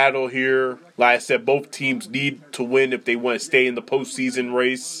big battle here. Like I said, both teams need to win if they want to stay in the postseason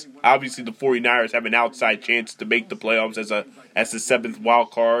race. Obviously, the 49ers have an outside chance to make the playoffs as the 7th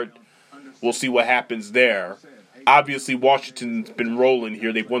wild card. We'll see what happens there. Obviously, Washington's been rolling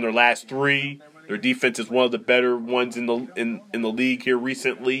here. They've won their last 3. Their defense is one of the better ones in the league here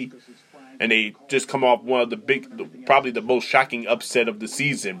recently. and they just come off one of probably the most shocking upset of the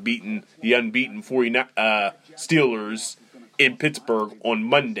season, beating the unbeaten 49 Steelers in Pittsburgh on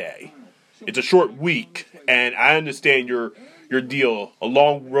Monday. It's a short week, and I understand your deal. A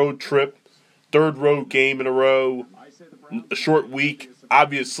long road trip, third road game in a row, a short week.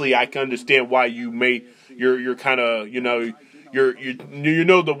 Obviously, I can understand why you're kind of, you know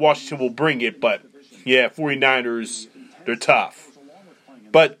that Washington will bring it, but yeah, 49ers, they're tough.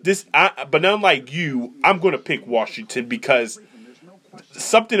 But unlike you, I'm going to pick Washington because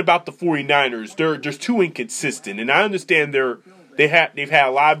something about the 49ers, they're just too inconsistent. And I understand they've had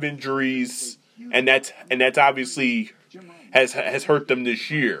a lot of injuries, and that's obviously has hurt them this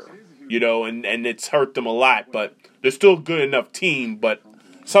year, you know, and it's hurt them a lot. But they're still a good enough team. But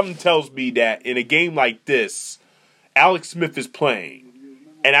something tells me that in a game like this, Alex Smith is playing,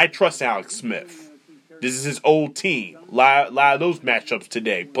 and I trust Alex Smith. This is his old team. A lot of those matchups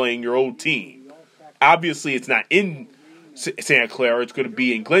today, playing your old team. Obviously, it's not in Santa Clara. It's going to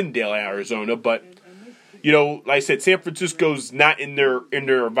be in Glendale, Arizona. But, you know, like I said, San Francisco's not in their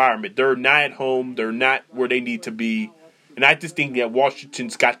environment. They're not at home. They're not where they need to be. And I just think that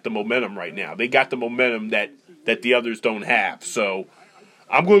Washington's got the momentum right now. They got the momentum that the others don't have. So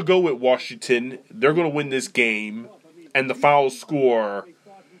I'm going to go with Washington. They're going to win this game. And the final score,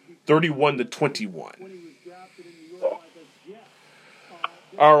 31-21.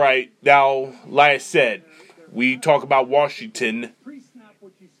 All right, now, like I said, we talk about Washington.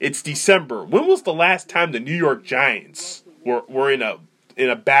 It's December. When was the last time the New York Giants were in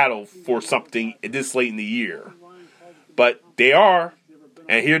a battle for something this late in the year? But they are,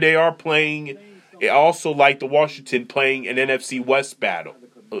 and here they are playing. It also like the Washington playing an NFC West battle,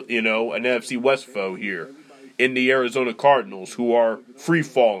 you know, an NFC West foe here in the Arizona Cardinals, who are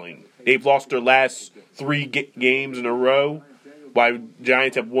free-falling. They've lost their last 3 games in a row, while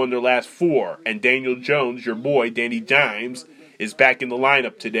Giants have won their last 4. And Daniel Jones, your boy, Danny Dimes, is back in the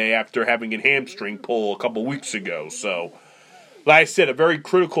lineup today after having a hamstring pull a couple weeks ago. So, like I said, a very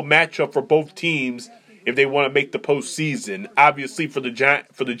critical matchup for both teams if they want to make the postseason. Obviously, for the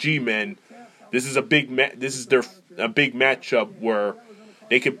G-men, this is a big big matchup where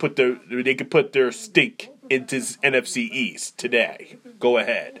they could put their stake into NFC East today. Go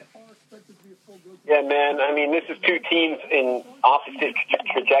ahead. Yeah, man. I mean, this is two teams in opposite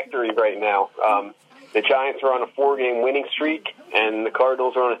trajectory right now. The Giants are on a 4-game winning streak, and the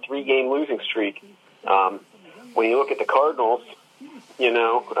Cardinals are on a 3-game losing streak. When you look at the Cardinals, you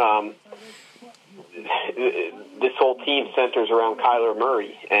know, this whole team centers around Kyler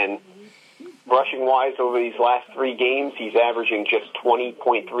Murray, and rushing-wise, over these last 3 games, he's averaging just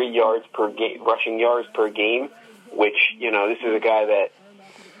 20.3 yards per game, rushing yards per game, which, you know, this is a guy that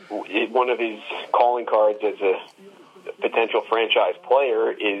one of his calling cards as a potential franchise player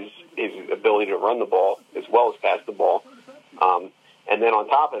is his ability to run the ball as well as pass the ball. And then on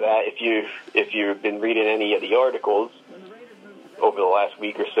top of that, if you've been reading any of the articles over the last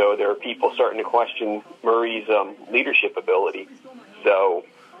week or so, there are people starting to question Murray's leadership ability. So,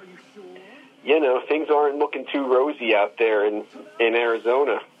 you know, things aren't looking too rosy out there in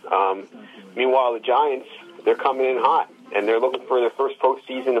Arizona. Meanwhile, the Giants, they're coming in hot, and they're looking for their first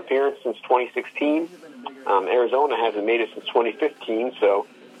postseason appearance since 2016. Arizona hasn't made it since 2015, so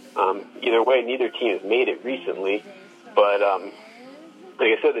either way, neither team has made it recently. But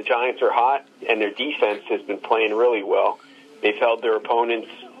like I said, the Giants are hot, and their defense has been playing really well. They've held their opponents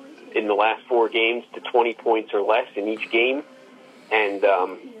in the last 4 games to 20 points or less in each game, and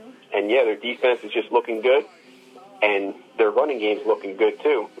yeah, their defense is just looking good, and their running game's looking good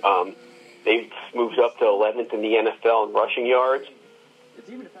too. They've moved up to 11th in the NFL in rushing yards,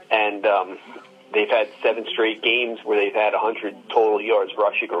 and they've had 7 straight games where they've had 100 total yards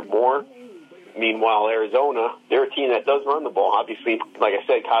rushing or more. Meanwhile, Arizona, they're a team that does run the ball. Obviously, like I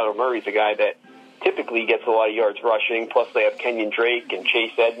said, Kyler Murray's a guy that typically gets a lot of yards rushing, plus they have Kenyon Drake and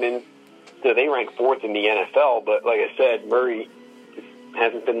Chase Edmonds. So they rank 4th in the NFL, but like I said, Murray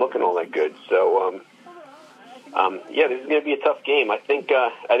hasn't been looking all that good. So, yeah, this is going to be a tough game. I think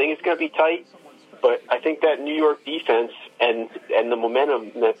it's going to be tight, but I think that New York defense and the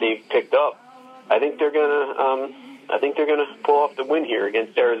momentum that they've picked up, I think they're going to pull off the win here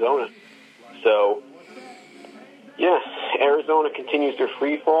against Arizona. So, yeah, Arizona continues their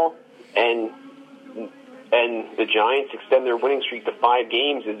free fall, and the Giants extend their winning streak to 5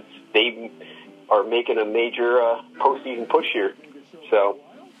 games as they are making a major postseason push here. So,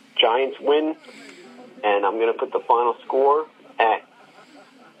 Giants win, and I'm going to put the final score at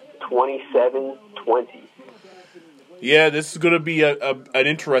 27-20. Yeah, this is going to be an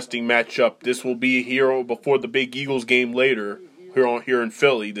interesting matchup. This will be here before the big Eagles game later here in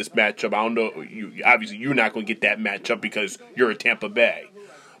Philly. This matchup, I don't know. Obviously, you're not going to get that matchup because you're in Tampa Bay.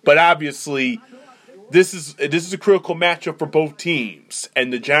 But obviously, this is a critical matchup for both teams,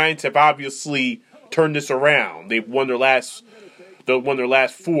 and the Giants have obviously turned this around. They've won their last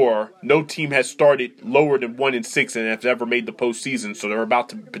 4. No team has started lower than 1-6 and has ever made the postseason, so they're about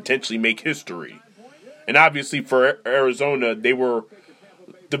to potentially make history. And obviously for Arizona, they were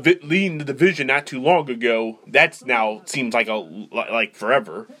leading the division not too long ago. That's now seems like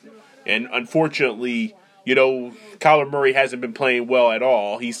forever. And unfortunately, Kyler Murray hasn't been playing well at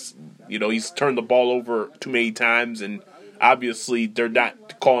all. He's turned the ball over too many times, and obviously they're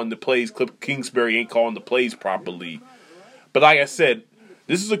not calling the plays. Cliff Kingsbury ain't calling the plays properly. But like I said,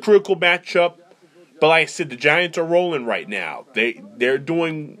 this is a critical matchup. But like I said, the Giants are rolling right now. They're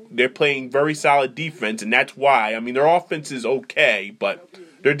playing very solid defense, and that's why. I mean, their offense is okay, but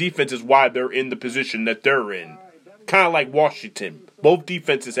their defense is why they're in the position that they're in. Kind of like Washington. Both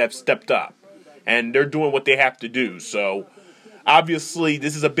defenses have stepped up, and they're doing what they have to do. So, obviously,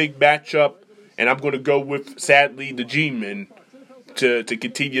 this is a big matchup, and I'm going to go with, sadly, the G-Men to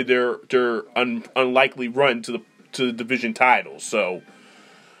continue their unlikely run to the division title. So,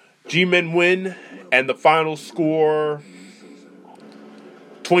 G-Men win, and the final score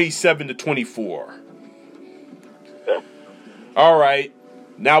 27-24. All right,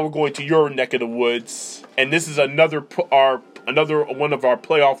 now we're going to your neck of the woods, and this is another one of our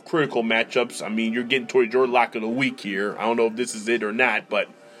playoff critical matchups. I mean, you're getting towards your lock of the week here. I don't know if this is it or not, but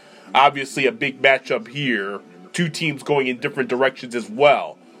obviously a big matchup here. 2 teams going in different directions as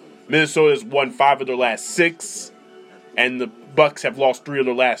well. Minnesota's won 5 of their last 6, and the Bucks have lost 3 of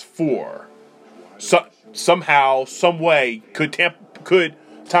their last 4. So, somehow, some way, could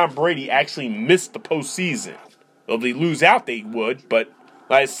Tom Brady actually miss the postseason? Well, if they lose out, they would. But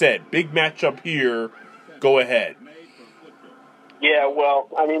like I said, big matchup here. Go ahead. Yeah, well,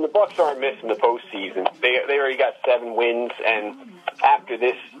 I mean, the Bucks aren't missing the postseason. They already got 7 wins, and after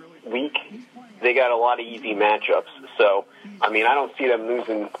this week, they got a lot of easy matchups. So, I mean, I don't see them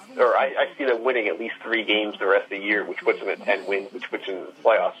losing, or I see them winning at least 3 games the rest of the year, which puts them at 10 wins, which puts them in the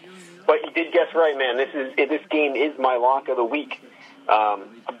playoffs. But you did guess right, man. This game is my lock of the week.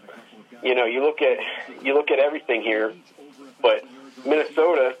 You look at everything here, but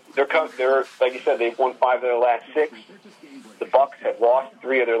Minnesota, they're like you said, they've won 5 of their last 6. The Bucks have lost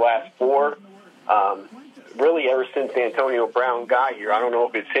 3 of their last 4. Really, ever since Antonio Brown got here, I don't know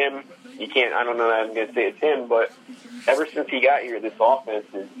if it's him. I don't know that I'm going to say it's him, but ever since he got here, this offense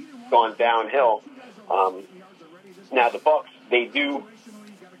has gone downhill. Now the Bucks, they did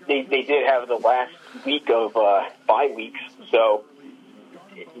have the last week of bye weeks, so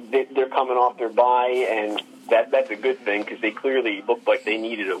they're coming off their bye, and that's a good thing because they clearly looked like they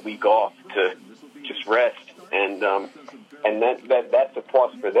needed a week off to just rest, and that's a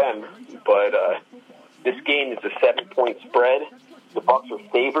plus for them. But this game is a 7-point spread. The Bucks are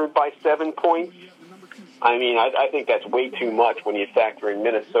favored by 7 points. I mean, I think that's way too much when you factor in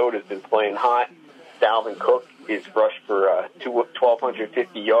Minnesota's been playing hot. Dalvin Cook is rushed for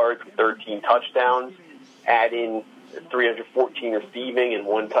 1,250 yards with 13 touchdowns. Add in 314 receiving and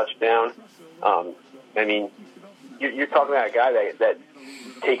 1 touchdown. I mean, you're talking about a guy that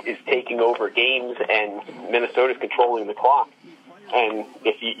is taking over games, and Minnesota's controlling the clock. And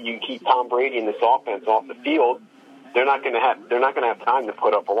if you keep Tom Brady and this offense off the field, they're not going to have time to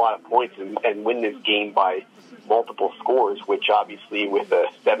put up a lot of points and win this game by multiple scores. Which obviously, with a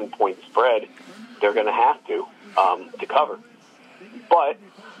 7-point spread, they're going to have to cover. But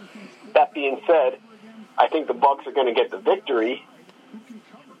that being said, I think the Bucks are going to get the victory.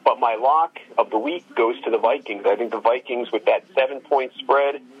 But my lock of the week goes to the Vikings. I think the Vikings, with that 7-point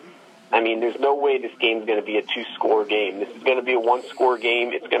spread, I mean, there's no way this game is going to be a 2-score game. This is going to be a 1-score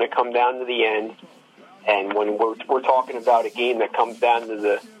game. It's going to come down to the end. And when we're talking about a game that comes down to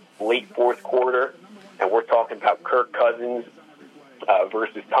the late 4th quarter, and we're talking about Kirk Cousins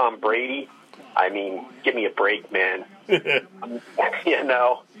versus Tom Brady, I mean, give me a break, man. It's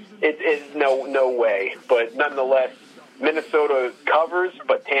no way. But nonetheless, Minnesota covers,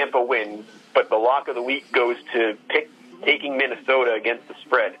 but Tampa wins. But the lock of the week goes to taking Minnesota against the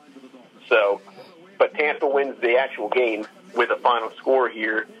spread. So, but Tampa wins the actual game with a final score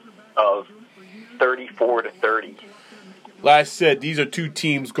here of 34-30. Like I said, these are 2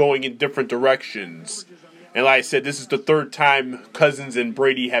 teams going in different directions. And like I said, this is the 3rd time Cousins and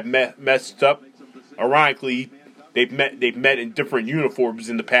Brady have messed up. Ironically, they've met in different uniforms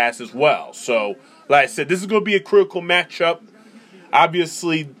in the past as well. So, like I said, this is going to be a critical matchup.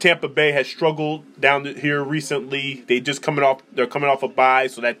 Obviously, Tampa Bay has struggled down here recently. They're coming off a bye,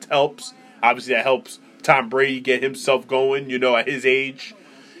 so that helps. Obviously, that helps Tom Brady get himself going, at his age.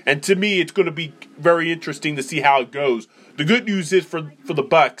 And to me, it's going to be very interesting to see how it goes. The good news is for the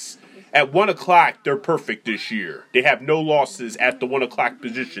Bucs, at 1 o'clock, they're perfect this year. They have no losses at the 1 o'clock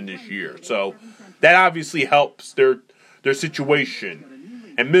position this year. So that obviously helps their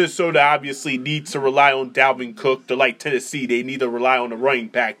situation. And Minnesota obviously needs to rely on Dalvin Cook. They're like Tennessee. They need to rely on the running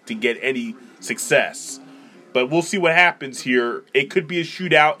back to get any success. But we'll see what happens here. It could be a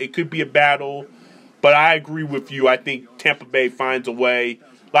shootout. It could be a battle. But I agree with you. I think Tampa Bay finds a way.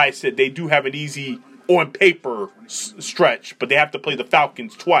 Like I said, they do have an easy, on paper, stretch. But they have to play the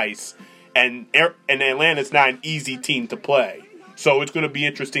Falcons twice. And Atlanta's not an easy team to play. So it's going to be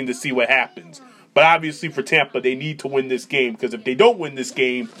interesting to see what happens. But obviously for Tampa, they need to win this game because if they don't win this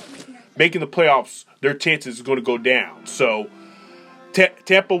game, making the playoffs, their chances are going to go down. So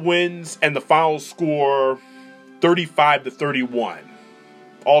Tampa wins, and the final score 35-31.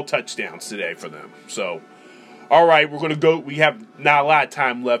 All touchdowns today for them. So, all right, we're going to go. We have not a lot of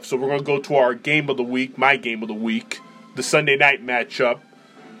time left, so we're going to go to our game of the week, my game of the week, the Sunday night matchup.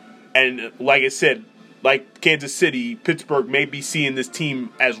 And like I said, like Kansas City, Pittsburgh may be seeing this team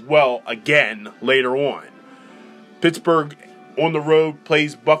as well again later on. Pittsburgh on the road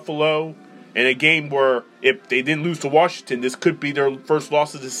plays Buffalo in a game where if they didn't lose to Washington, this could be their first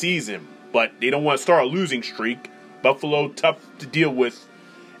loss of the season. But they don't want to start a losing streak. Buffalo, tough to deal with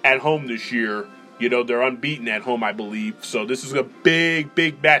at home this year. They're unbeaten at home, I believe. So this is a big,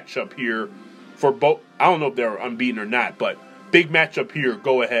 big matchup here for both. I don't know if they're unbeaten or not, but big matchup here.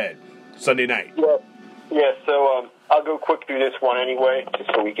 Go ahead. Sunday night. Yeah, so I'll go quick through this one anyway, just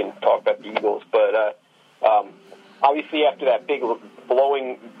so we can talk about the Eagles. But obviously, after that big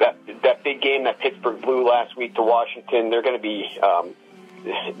blowing, that big game that Pittsburgh blew last week to Washington, they're going to be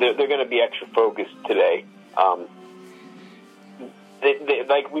they're going to be extra focused today.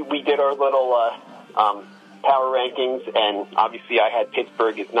 We did our little power rankings, and obviously, I had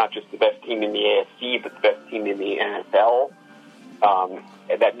Pittsburgh as not just the best team in the AFC, but the best team in the NFL.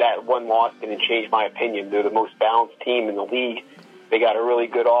 That one loss didn't change my opinion. They're the most balanced team in the league. They got a really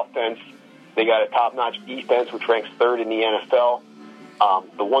good offense. They got a top-notch defense, which ranks third in the NFL.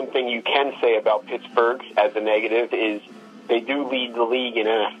 The one thing you can say about Pittsburgh as a negative is they do lead the league in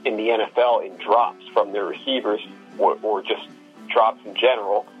the NFL in drops from their receivers or just drops in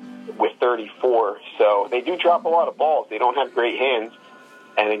general with 34. So they do drop a lot of balls. They don't have great hands.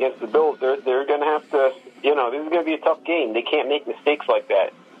 And against the Bills, they're going to have to, this is going to be a tough game. They can't make mistakes like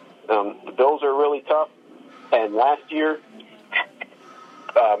that. The Bills are really tough. And last year,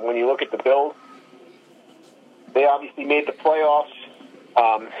 when you look at the Bills, they obviously made the playoffs,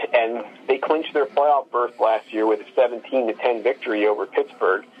 and they clinched their playoff berth last year with a 17-10 victory over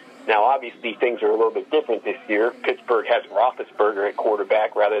Pittsburgh. Now, obviously, things are a little bit different this year. Pittsburgh has Roethlisberger at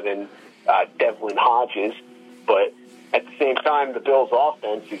quarterback rather than Devlin Hodges, but at the same time, the Bills'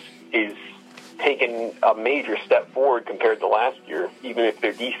 offense is taking a major step forward compared to last year, even if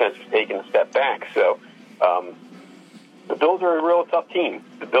their defense is taking a step back. So the Bills are a real tough team.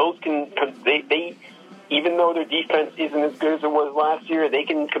 The Bills they even though their defense isn't as good as it was last year, they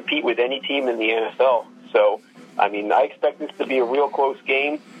can compete with any team in the NFL. So, I expect this to be a real close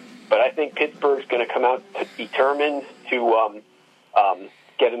game, but I think Pittsburgh's going to come out determined to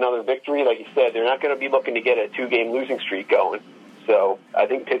get another victory. Like you said, they're not going to be looking to get a 2-game losing streak going. So I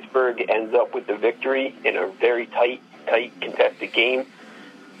think Pittsburgh ends up with the victory in a very tight contested game.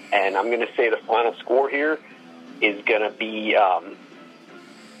 And I'm going to say the final score here is going to be, I'm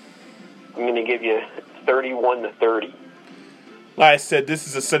going to give you 31-30. Like I said, this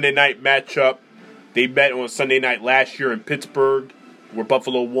is a Sunday night matchup. They met on Sunday night last year in Pittsburgh, where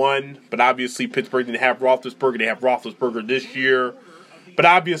Buffalo won. But obviously Pittsburgh didn't have Roethlisberger. They have Roethlisberger this year. But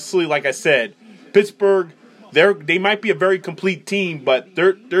obviously, like I said, Pittsburgh, they might be a very complete team, but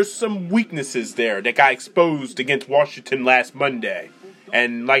there's some weaknesses there that got exposed against Washington last Monday.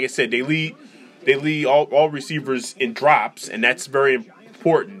 And like I said, they lead all receivers in drops, and that's very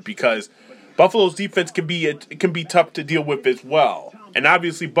important because Buffalo's defense can be tough to deal with as well. And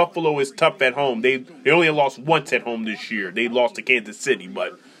obviously, Buffalo is tough at home. They only lost once at home this year. They lost to Kansas City,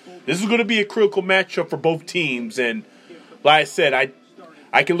 but this is going to be a critical matchup for both teams. And like I said,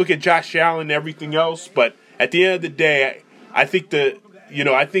 I can look at Josh Allen and everything else, but at the end of the day, I think that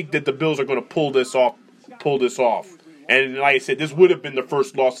the Bills are going to pull this off. And like I said, this would have been the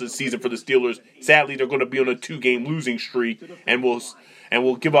first loss of the season for the Steelers. Sadly, they're going to be on a 2-game losing streak, and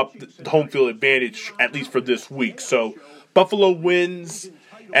we'll give up the home field advantage at least for this week. So Buffalo wins,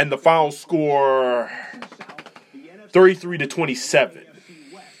 and the final score 33-27.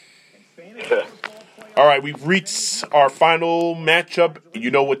 All right, we've reached our final matchup.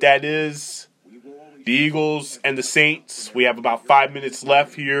 You know what that is. The Eagles and the Saints, we have about 5 minutes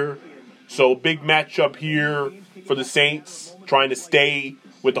left here. So big matchup here for the Saints, trying to stay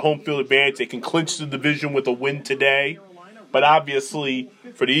with the home field advantage. They can clinch the division with a win today. But obviously,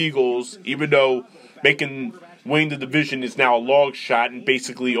 for the Eagles, even though winning the division is now a long shot and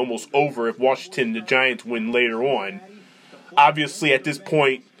basically almost over if Washington, the Giants, win later on, obviously at this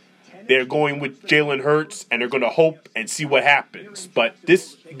point, they're going with Jalen Hurts, and they're going to hope and see what happens. But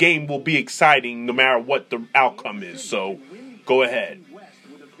this game will be exciting no matter what the outcome is. So, go ahead.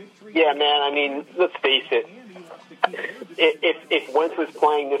 Yeah, man, I mean, let's face it. If Wentz was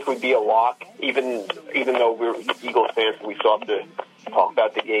playing, this would be a lock, even though we're Eagles fans and we still have to talk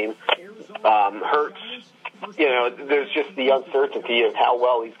about the game. Hurts, there's just the uncertainty of how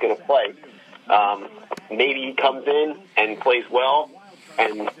well he's going to play. Maybe he comes in and plays well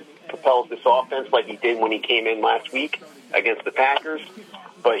and propels this offense like he did when he came in last week against the Packers.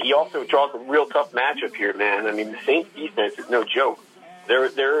 But he also draws a real tough matchup here, man. I mean, the Saints defense is no joke.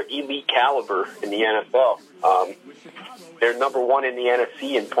 They're elite caliber in the NFL. They're number one in the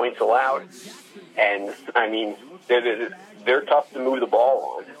NFC in points allowed. And, I mean, they're tough to move the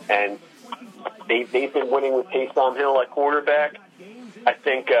ball on. And they've been winning with Taysom Hill at quarterback. I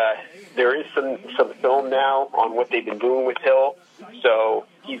think there is some film now on what they've been doing with Hill. So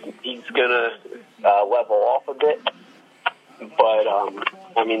he's going to level off a bit. But,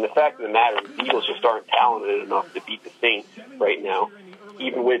 I mean, the fact of the matter is the Eagles just aren't talented enough to beat the Saints right now,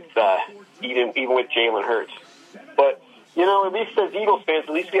 even with Jalen Hurts. But, at least as Eagles fans,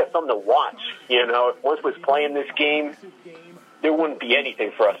 at least we have something to watch. If Wentz was playing this game, there wouldn't be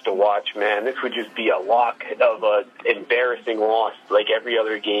anything for us to watch, man. This would just be a lock of an embarrassing loss like every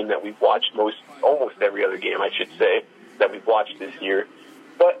other game that we've watched, almost every other game, I should say, that we've watched this year.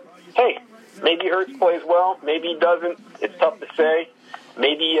 But, hey, maybe Hurts plays well. Maybe he doesn't. It's tough to say.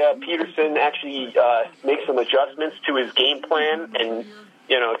 Maybe Peterson actually makes some adjustments to his game plan and,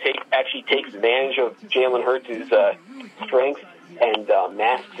 takes advantage of Jalen Hurts' strengths and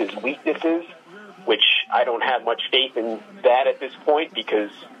masks his weaknesses, which I don't have much faith in that at this point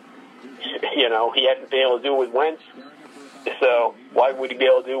because, he hasn't been able to do it with Wentz. So why would he be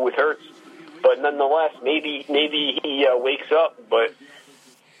able to do it with Hurts? But nonetheless, maybe he wakes up. But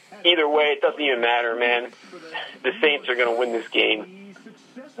either way, it doesn't even matter, man. The Saints are going to win this game.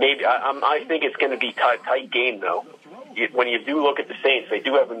 Maybe I think it's going to be a tight game, though. When you do look at the Saints, they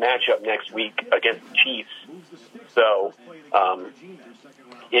do have a matchup next week against the Chiefs. So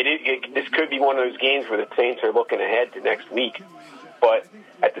this could be one of those games where the Saints are looking ahead to next week. But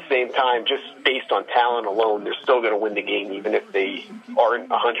at the same time, just based on talent alone, they're still going to win the game, even if they aren't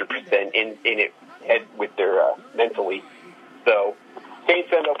 100% in it with their mentally. So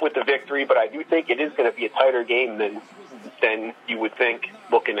Saints end up with the victory, but I do think it is going to be a tighter game than you would think,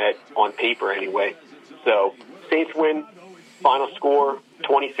 looking at on paper anyway. So Saints win. Final score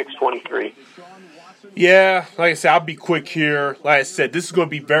 26-23. Yeah, like I said, I'll be quick here. Like I said, this is going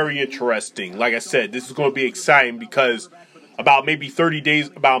to be very interesting. Like I said, this is going to be exciting because about maybe 30 days,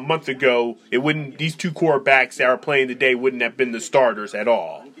 about a month ago, these two quarterbacks that are playing today wouldn't have been the starters at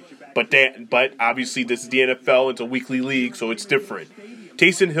all. But obviously this is the NFL, it's a weekly league, so it's different.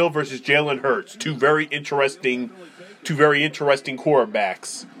 Taysom Hill versus Jalen Hurts, two very interesting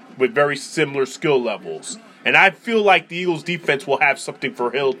quarterbacks with very similar skill levels. And I feel like the Eagles defense will have something for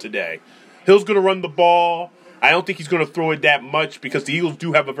Hill today. Hill's going to run the ball. I don't think he's going to throw it that much because the Eagles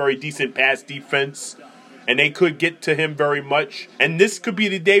do have a very decent pass defense, and they could get to him very much. And this could be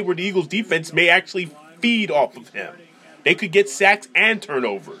the day where the Eagles defense may actually feed off of him. They could get sacks and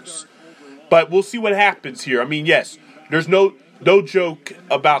turnovers. But we'll see what happens here. I mean, yes, there's no joke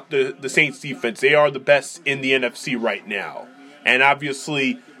about the Saints defense. They are the best in the NFC right now. And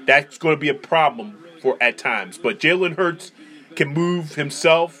obviously, that's going to be a problem at times. But Jalen Hurts can move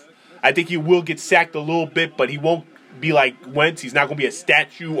himself. I think he will get sacked a little bit, but he won't be like Wentz. He's not going to be a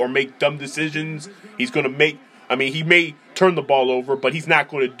statue or make dumb decisions. He's going to he may turn the ball over, but he's not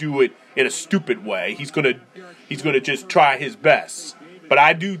going to do it in a stupid way. He's going to just try his best. But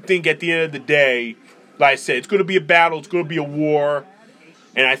I do think at the end of the day, like I said, it's going to be a battle. It's going to be a war.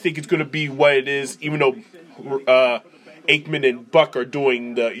 And I think it's going to be what it is, even though Aikman and Buck are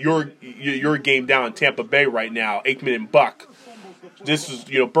doing your game down in Tampa Bay right now. Aikman and Buck. This is,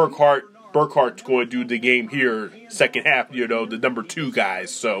 Burkhart's going to do the game here, second half, the number 2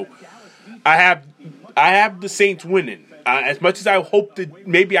 guys. So I have the Saints winning. As much as I hope that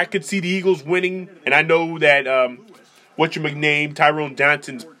maybe I could see the Eagles winning, and I know that Tyrone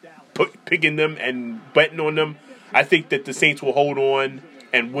Johnson's picking them and betting on them, I think that the Saints will hold on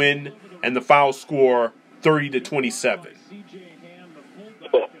and win, and the final score 30-27.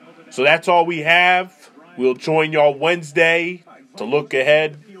 So that's all we have. We'll join y'all Wednesday to look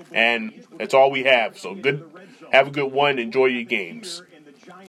ahead, and that's all we have. So have a good one. Enjoy your games.